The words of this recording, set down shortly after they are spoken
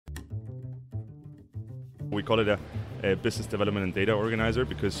We call it a business development and data organizer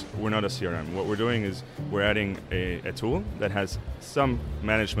because we're not a CRM. What we're doing is we're adding a tool that has some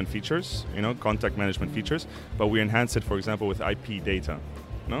management features, contact management features, but we enhance it, for example, with IP data.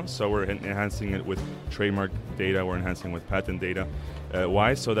 So we're enhancing it with trademark data, we're enhancing with patent data.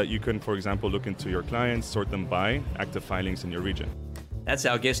 Why? So that you can, for example, look into your clients, sort them by active filings in your region. That's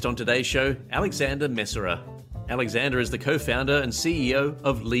our guest on today's show, Alexander Messerer. Alexander is the co-founder and CEO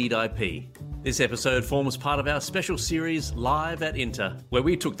of Lead IP. This episode forms part of our special series Live at INTA, where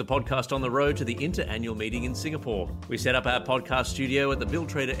we took the podcast on the road to the INTA annual meeting in Singapore. We set up our podcast studio at the Bill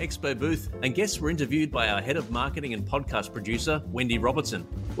Trader Expo booth, and guests were interviewed by our head of marketing and podcast producer, Wendy Robertson.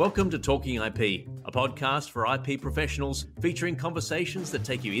 Welcome to Talking IP, a podcast for IP professionals featuring conversations that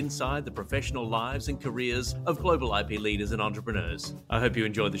take you inside the professional lives and careers of global IP leaders and entrepreneurs. I hope you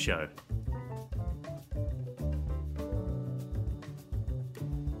enjoyed the show.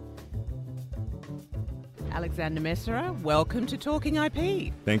 Alexander Messerer, welcome to Talking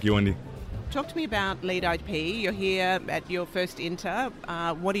IP. Thank you, Wendy. Talk to me about Lead IP. You're here at your first INTA.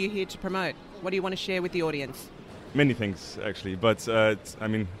 What are you here to promote? What do you want to share with the audience? Many things, actually, but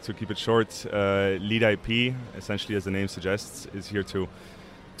to keep it short, Lead IP, essentially as the name suggests, is here to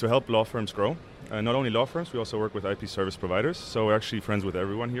help law firms grow. Not only law firms, we also work with IP service providers, so we're actually friends with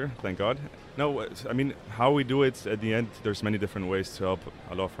everyone here, thank God. No, how we do it at the end, there's many different ways to help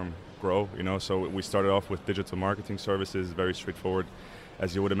a law firm grow, so we started off with digital marketing services, very straightforward,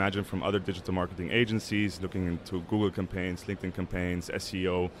 as you would imagine from other digital marketing agencies, looking into Google campaigns, LinkedIn campaigns,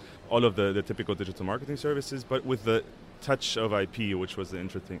 SEO, all of the typical digital marketing services, but with the touch of IP, which was the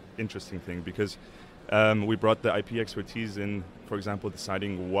interesting thing, because we brought the IP expertise in, for example,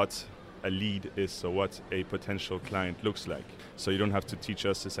 deciding what a lead is, so what a potential client looks like. So you don't have to teach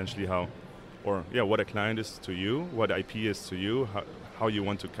us essentially what a client is to you, what IP is to you, how you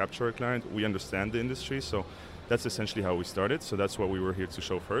want to capture a client. We understand the industry, so that's essentially how we started. So that's what we were here to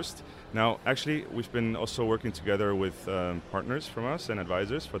show first. Now, actually, we've been also working together with partners from us and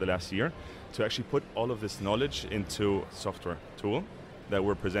advisors for the last year to actually put all of this knowledge into a software tool that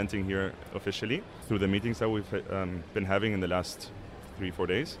we're presenting here officially through the meetings that we've been having in the last 3-4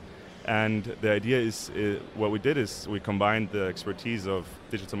 days. And the idea is, what we did is we combined the expertise of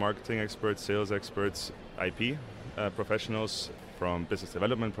digital marketing experts, sales experts, IP professionals from business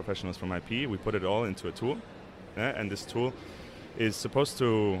development, professionals from IP. We put it all into a tool, and this tool is supposed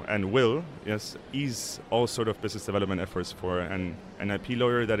to and will ease all sort of business development efforts for an IP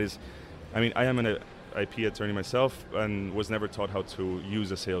lawyer that is, I am an IP attorney myself and was never taught how to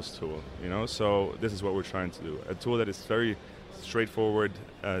use a sales tool, so this is what we're trying to do. A tool that is very straightforward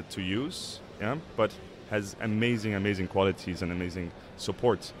to use, but has amazing qualities and amazing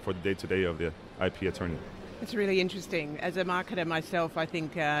support for the day-to-day of the IP attorney. It's really interesting. As a marketer myself, I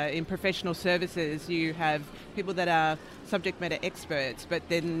think in professional services you have people that are subject matter experts, but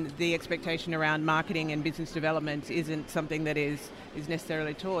then the expectation around marketing and business development isn't something that is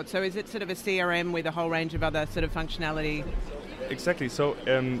necessarily taught. So is it sort of a CRM with a whole range of other sort of functionality? Exactly. So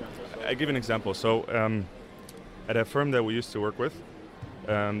I give an example. So at a firm that we used to work with,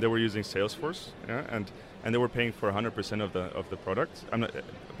 they were using Salesforce, and they were paying for 100% of the product.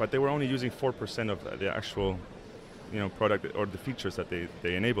 But they were only using 4% of the actual, product or the features that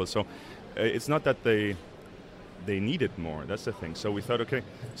they enable. So it's not that they needed more. That's the thing. So we thought, okay,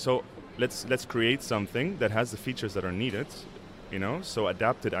 so let's create something that has the features that are needed, so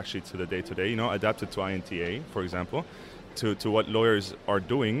adapted actually to the day-to-day, adapted to INTA, for example, to what lawyers are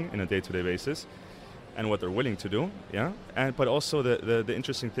doing in a day-to-day basis, and what they're willing to do, but also the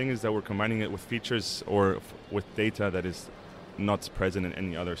interesting thing is that we're combining it with features or with data that is not present in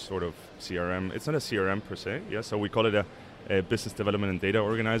any other sort of CRM. It's not a CRM per se, so we call it a business development and data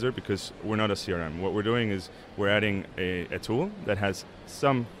organizer because we're not a CRM. What we're doing is we're adding a tool that has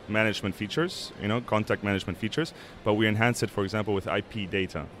some management features, contact management features, but we enhance it, for example, with IP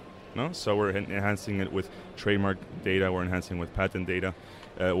data. So we're enhancing it with trademark data, we're enhancing with patent data.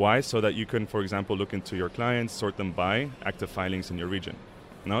 Why? So that you can, for example, look into your clients, sort them by active filings in your region.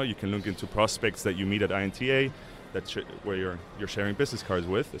 You can look into prospects that you meet at INTA, where you're sharing business cards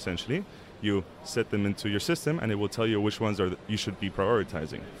with, essentially. You set them into your system, and it will tell you which ones you should be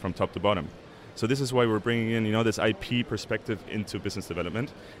prioritizing from top to bottom. So this is why we're bringing in, this IP perspective into business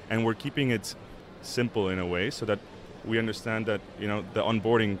development, and we're keeping it simple in a way so that we understand that, the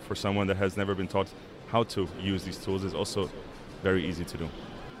onboarding for someone that has never been taught how to use these tools is also very easy to do.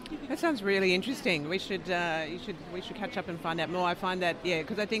 That sounds really interesting. We should catch up and find out more. I find that,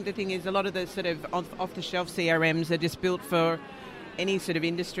 because I think the thing is a lot of the sort of off-the-shelf CRMs are just built for any sort of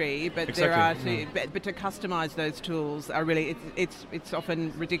industry, but Exactly. but to customize those tools are really it's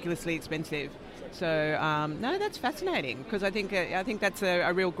often ridiculously expensive. So no, that's fascinating, because I think that's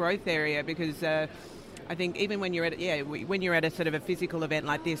a real growth area, because I think even when you're at a sort of a physical event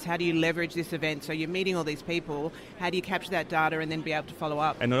like this, how do you leverage this event? So you're meeting all these people. How do you capture that data and then be able to follow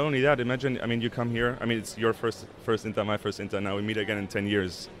up? And not only that, imagine, I mean, you come here. I mean, it's your first INTA, my first INTA. Now we meet again in 10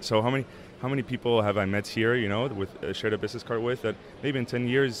 years. So how many people have I met here? You know, with shared a business card with, that maybe in 10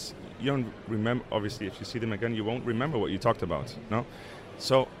 years you don't remember. Obviously, if you see them again, you won't remember what you talked about. No.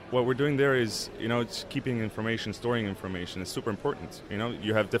 So what we're doing there is, you know, it's keeping information, storing information. It's super important. You know,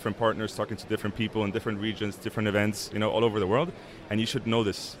 you have different partners talking to different people in different regions, different events, you know, all over the world. And you should know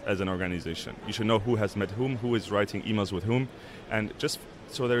this as an organization. You should know who has met whom, who is writing emails with whom. And just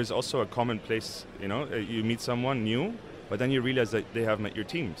so there is also a common place, you know, you meet someone new, but then you realize that they have met your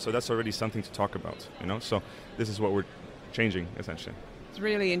team. So that's already something to talk about, you know. So this is what we're changing, essentially. It's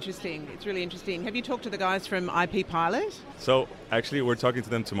really interesting. Have you talked to the guys from IP Pilot? So actually, we're talking to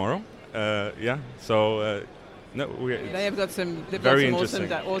them tomorrow. Yeah. So no, they have got some. They've very got some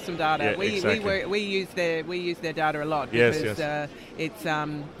awesome data. Yeah, exactly. We use their data a lot, because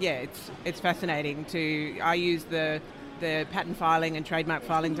it's fascinating. I use the patent filing and trademark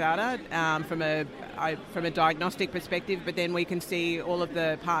filing data from a diagnostic perspective, but then we can see all of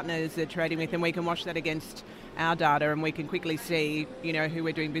the partners they're trading with, and we can watch that against our data, and we can quickly see, you know, who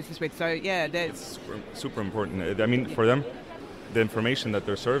we're doing business with. So yeah, that's super important. I mean, for them, the information that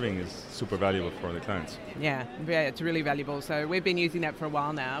they're serving is super valuable for the clients. Yeah, it's really valuable. So we've been using that for a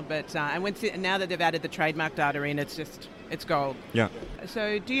while now, but now that they've added the trademark data in, it's gold. Yeah.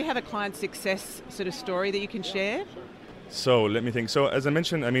 So do you have a client success sort of story that you can share? So let me think. So as I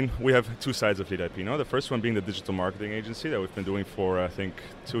mentioned, I mean, we have two sides of Lead IP. No? The first one being the digital marketing agency that we've been doing for, I think,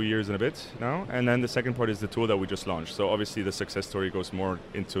 2 years and a bit now. And then the second part is the tool that we just launched. So obviously the success story goes more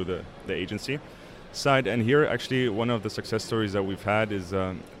into the agency side. And here, actually, one of the success stories that we've had is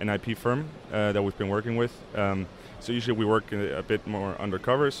an IP firm that we've been working with. So usually we work a bit more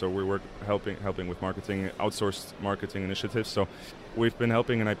undercover. So we work helping with marketing, outsourced marketing initiatives. So we've been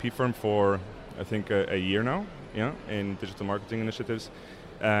helping an IP firm for, I think, a year now. Yeah, in digital marketing initiatives,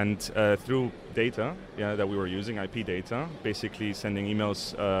 and through data, that we were using, IP data, basically sending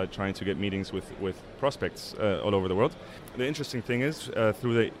emails, trying to get meetings with prospects all over the world. The interesting thing is,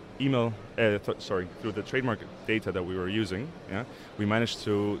 through the through the trademark data that we were using, we managed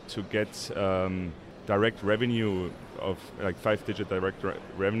to get direct revenue of like 5-digit direct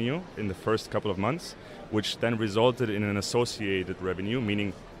revenue in the first couple of months, which then resulted in an associated revenue,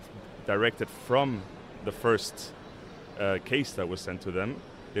 meaning directed from the first case that was sent to them.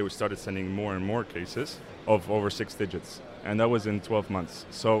 They started sending more and more cases of over 6 digits, and that was in 12 months.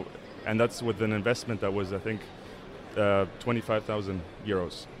 So, and that's with an investment that was, I think, 25,000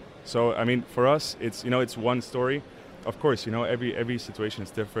 euros. So, I mean, for us, it's one story. Of course, every situation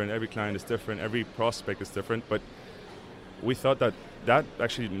is different, every client is different, every prospect is different. But we thought that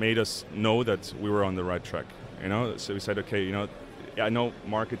actually made us know that we were on the right track. So we said, okay, I know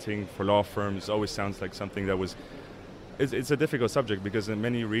marketing for law firms always sounds like something that it's a difficult subject, because in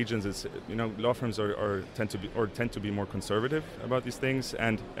many regions it's, law firms tend to be more conservative about these things,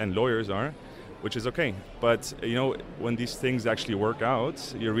 and lawyers are, which is okay. But when these things actually work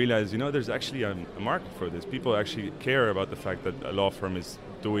out, you realize there's actually a market for this. People actually care about the fact that a law firm is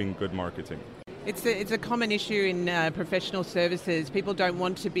doing good marketing. It's a common issue in professional services. People don't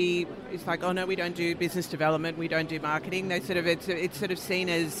want to be. It's like, oh no, we don't do business development, we don't do marketing. It's sort of seen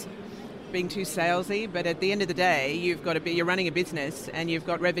as being too salesy. But at the end of the day, you're running a business and you've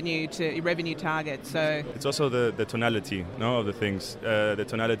got revenue targets. So it's also the tonality, of the things, the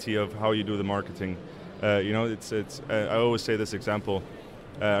tonality of how you do the marketing. It's. I always say this example.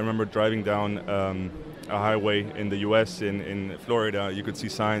 I remember driving down a highway in the U.S. in Florida. You could see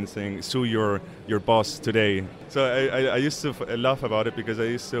signs saying "Sue your boss today." So I used to laugh about it, because I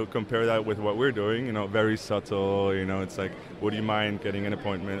used to compare that with what we're doing. Very subtle. It's like, would you mind getting an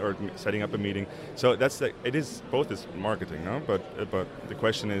appointment or setting up a meeting? So it is both is marketing, no? But the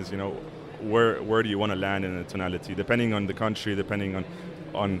question is, where do you want to land in the tonality, depending on the country, depending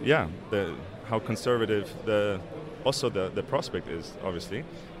on how conservative the prospect is, obviously.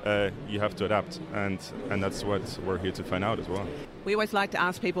 You have to adapt, and that's what we're here to find out as well. We always like to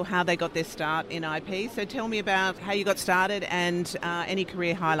ask people how they got their start in IP, so tell me about how you got started and any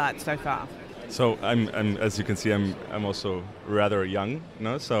career highlights so far. So I'm as you can see, I'm also rather young,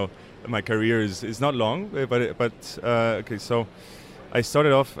 so my career is not long, but okay. So I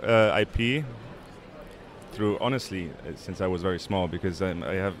started off IP through honestly, since I was very small, because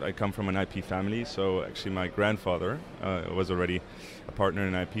I come from an IP family. So actually, my grandfather was already a partner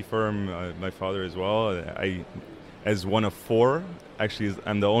in an IP firm. My father as well. As one of four, actually,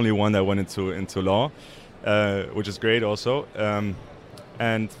 I'm the only one that went into law, which is great also.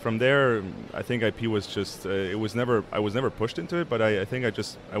 And from there, I think IP was just I was never pushed into it, but I think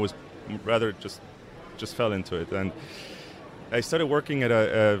I was rather just fell into it. And I started working at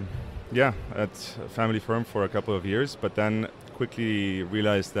at a family firm for a couple of years, but then quickly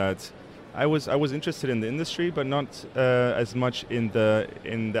realized that I was interested in the industry, but not as much in the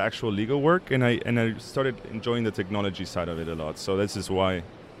actual legal work, and I started enjoying the technology side of it a lot. So this is why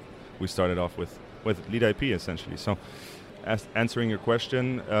we started off with Lead IP essentially. So, answering your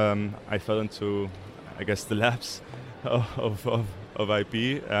question, I fell into, I guess, the labs of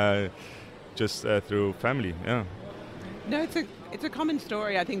IP just through family. Yeah. No, it's a common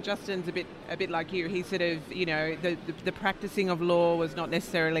story. I think Justin's a bit like you. He sort of, the practicing of law was not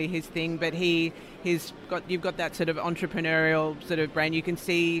necessarily his thing, but you've got that sort of entrepreneurial sort of brain. You can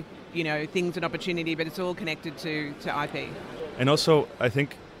see, things and opportunity, but it's all connected to IP. And also, I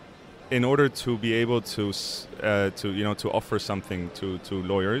think, in order to be able to offer something to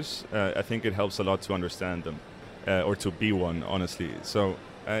lawyers, I think it helps a lot to understand them, or to be one, honestly. So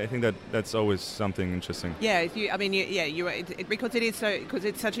I think that's always something interesting. Yeah, because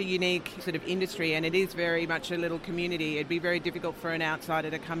it's such a unique sort of industry, and it is very much a little community. It'd be very difficult for an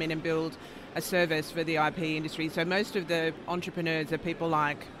outsider to come in and build a service for the IP industry. So most of the entrepreneurs are people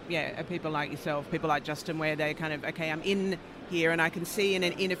like yourself, people like Justin, where they kind of, okay, I'm in here and I can see an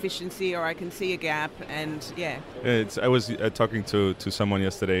inefficiency or I can see a gap, and I was talking to someone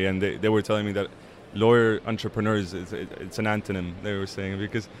yesterday, and they were telling me that lawyer entrepreneurs, it's an antonym, they were saying,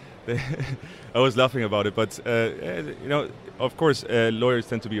 because I was laughing about it, but of course lawyers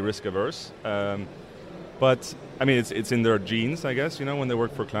tend to be risk averse, but I mean it's in their genes, I guess, when they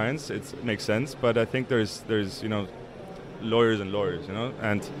work for clients, it makes sense. But I think there's lawyers and lawyers,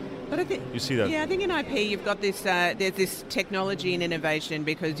 and you see that. Yeah, I think in IP you've got this, there's this technology and innovation,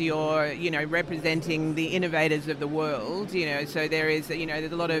 because you're, representing the innovators of the world, so there's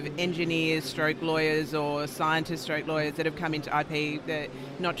a lot of engineers stroke lawyers or scientists stroke lawyers that have come into IP. They're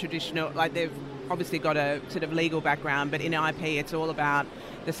not traditional, like they've obviously got a sort of legal background, but in IP it's all about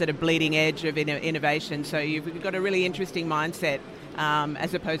the sort of bleeding edge of innovation. So you've got a really interesting mindset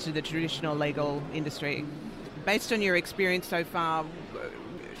as opposed to the traditional legal industry. Based on your experience so far,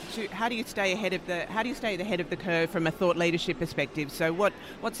 how do you stay ahead of the curve from a thought leadership perspective? So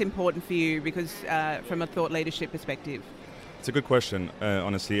what's important for you, because from a thought leadership perspective? It's a good question,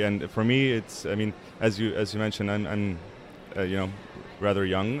 honestly, and for me, it's, I mean, as you mentioned, I'm rather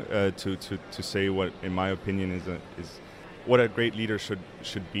young to say what, in my opinion, is what a great leader should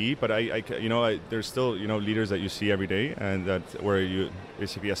be. But there's still leaders that you see every day, and that where you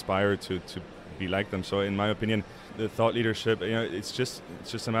basically aspire to be like them. So in my opinion, the thought leadership, it's just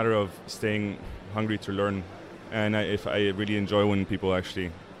a matter of staying hungry to learn, and I really enjoy when people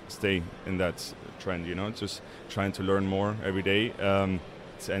actually stay in that trend, just trying to learn more every day, and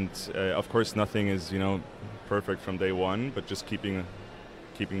of course nothing is perfect from day one, but just keeping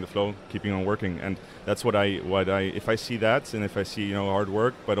the flow, keeping on working. And that's what I if I see that, and if I see hard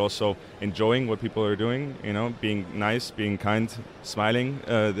work, but also enjoying what people are doing, being nice, being kind, smiling,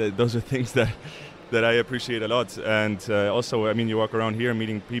 those are things that I appreciate a lot. And also, I mean, you walk around here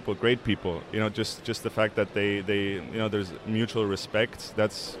meeting people, great people, just the fact that they there's mutual respect.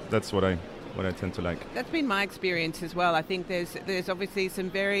 That's what I tend to like. That's been my experience as well. I think there's obviously some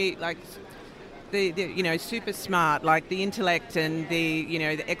very the super smart, like the intellect and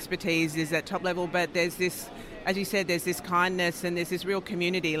the expertise is at top level, but there's this, as you said, there's this kindness and there's this real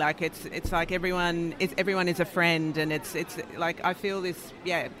community. Like it's like everyone is a friend, and it's like I feel it's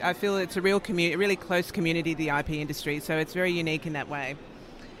a real community, a really close community, the IP industry. So it's very unique in that way.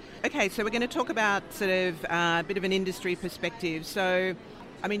 Okay, so we're going to talk about sort of a bit of an industry perspective. So,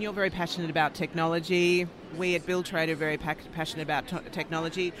 I mean, you're very passionate about technology. We at Build Trade are very passionate about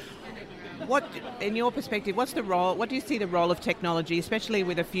technology. What, in your perspective, what's the role? What do you see the role of technology, especially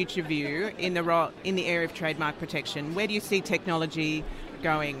with a future view, in the area of trademark protection? Where do you see technology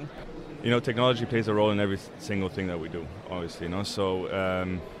going? Technology plays a role in every single thing that we do, obviously.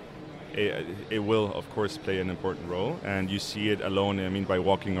 So it will, of course, play an important role, and you see it alone. I mean, by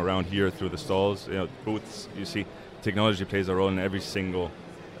walking around here through the stalls, booths, you see technology plays a role in every single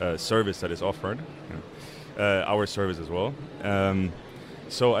service that is offered. Our service as well.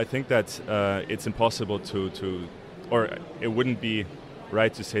 So I think that it's impossible or it wouldn't be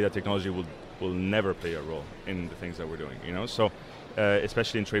right to say that technology will never play a role in the things that we're doing. So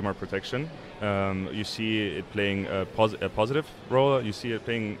especially in trademark protection. You see it playing a positive role. You see it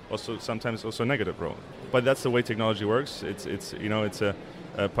playing also sometimes also a negative role. But that's the way technology works. It's a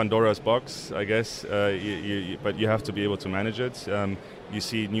Pandora's box, I guess. But you have to be able to manage it. You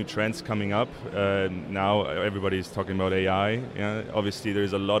see new trends coming up. Now everybody's talking about AI. Obviously,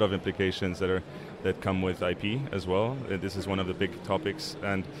 there's a lot of implications that come with IP as well. This is one of the big topics,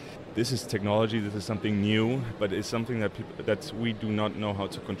 and this is technology. This is something new, but it's something that we do not know how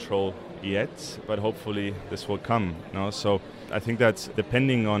to control yet. But hopefully, this will come. So I think that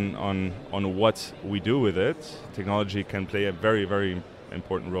depending on what we do with it, technology can play a very, very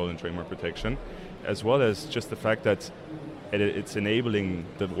important role in trademark protection, as well as just the fact that it's enabling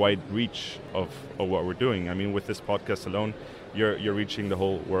the wide reach of what we're doing. I mean, with this podcast alone, you're reaching the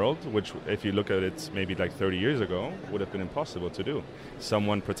whole world, which if you look at it maybe like 30 years ago, would have been impossible to do.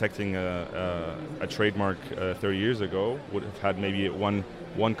 Someone protecting a trademark 30 years ago would have had maybe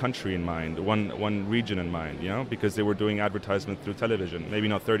one country in mind, one region in mind, because they were doing advertisement through television, maybe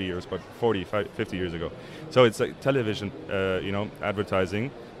not 30 years, but 40, 50 years ago. So it's like television,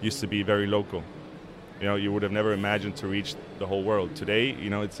 advertising used to be very local. You would have never imagined to reach the whole world. Today,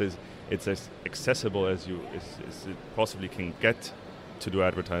 it's as accessible as it possibly can get to do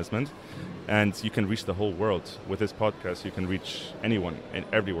advertisement, and you can reach the whole world. With this podcast, you can reach anyone and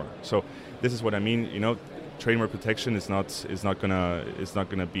everywhere. So this is what I mean. Trademark protection is not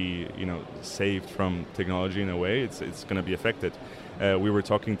gonna be saved from technology in a way. It's gonna be affected. We were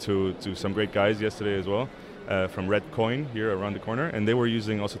talking to some great guys yesterday as well from Red Coin here around the corner, and they were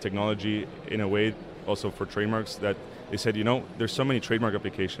using also technology in a way also for trademarks that they said, there's so many trademark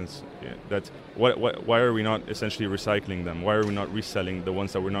applications that why are we not essentially recycling them? Why are we not reselling the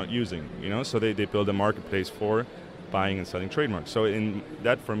ones that we're not using? So they build a marketplace for buying and selling trademarks. So in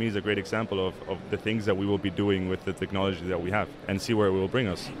that, for me, is a great example of the things that we will be doing with the technology that we have, and see where it will bring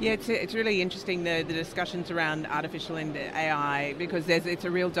us. Yeah, it's really interesting, the discussions around artificial and AI, because it's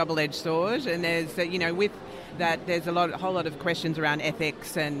a real double-edged sword, and there's with that there's a whole lot of questions around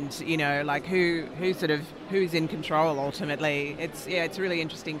ethics and like who's in control ultimately. It's a really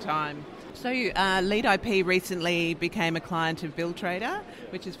interesting time. So Lead IP recently became a client of BillTrader,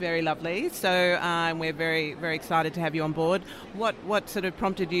 which is very lovely. So we're very, very excited to have you on board. What sort of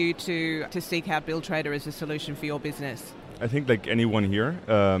prompted you to seek out BillTrader as a solution for your business? I think like anyone here,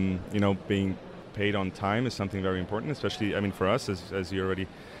 being paid on time is something very important, especially, for us, as you already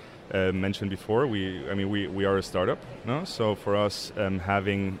mentioned before, we are a startup, no? So for us,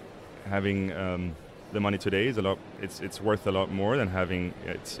 having the money today is a lot. It's worth a lot more than having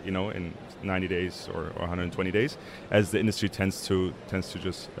it, in 90 days or 120 days, as the industry tends to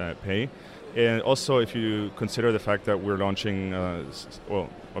just pay. And also, if you consider the fact that we're launching,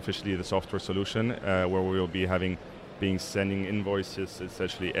 officially the software solution, where we will be sending invoices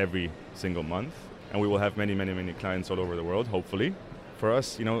essentially every single month, and we will have many, many, many clients all over the world, hopefully. For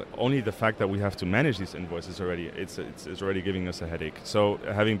us, only the fact that we have to manage these invoices already, it's already giving us a headache. So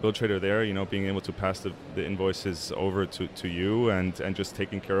having BillTrader there, being able to pass the invoices over to you and just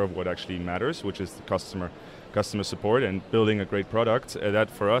taking care of what actually matters, which is the customer support and building a great product, that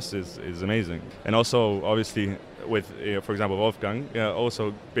for us is amazing. And also, obviously, with, for example, Wolfgang,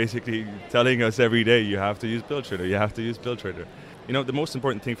 also basically telling us every day, you have to use BillTrader, you have to use BillTrader. The most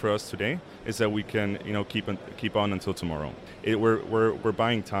important thing for us today is that we can, keep on until tomorrow. We're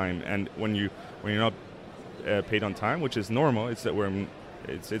buying time, and when you're not paid on time, which is normal, it's that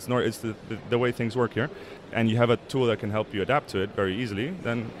it's the way things work here, and you have a tool that can help you adapt to it very easily.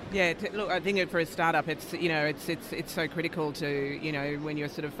 Then look, I think for a startup, it's so critical to when you're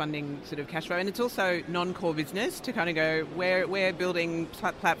sort of funding sort of cash flow, and it's also non-core business to kind of go we're building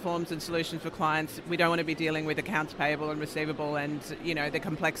platforms and solutions for clients. We don't want to be dealing with accounts payable and receivable, and the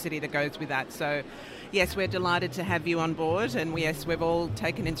complexity that goes with that. So yes, we're delighted to have you on board, and yes, we've all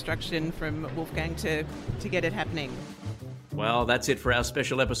taken instruction from Wolfgang to get it happening. Well, that's it for our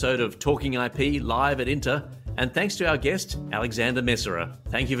special episode of Talking IP live at INTA. And thanks to our guest, Alexander Messerer.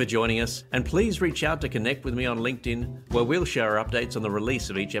 Thank you for joining us. And please reach out to connect with me on LinkedIn, where we'll share our updates on the release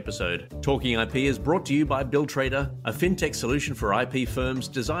of each episode. Talking IP is brought to you by BillTrader, a fintech solution for IP firms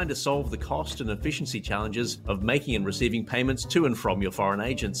designed to solve the cost and efficiency challenges of making and receiving payments to and from your foreign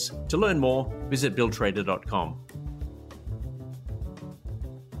agents. To learn more, visit BillTrader.com.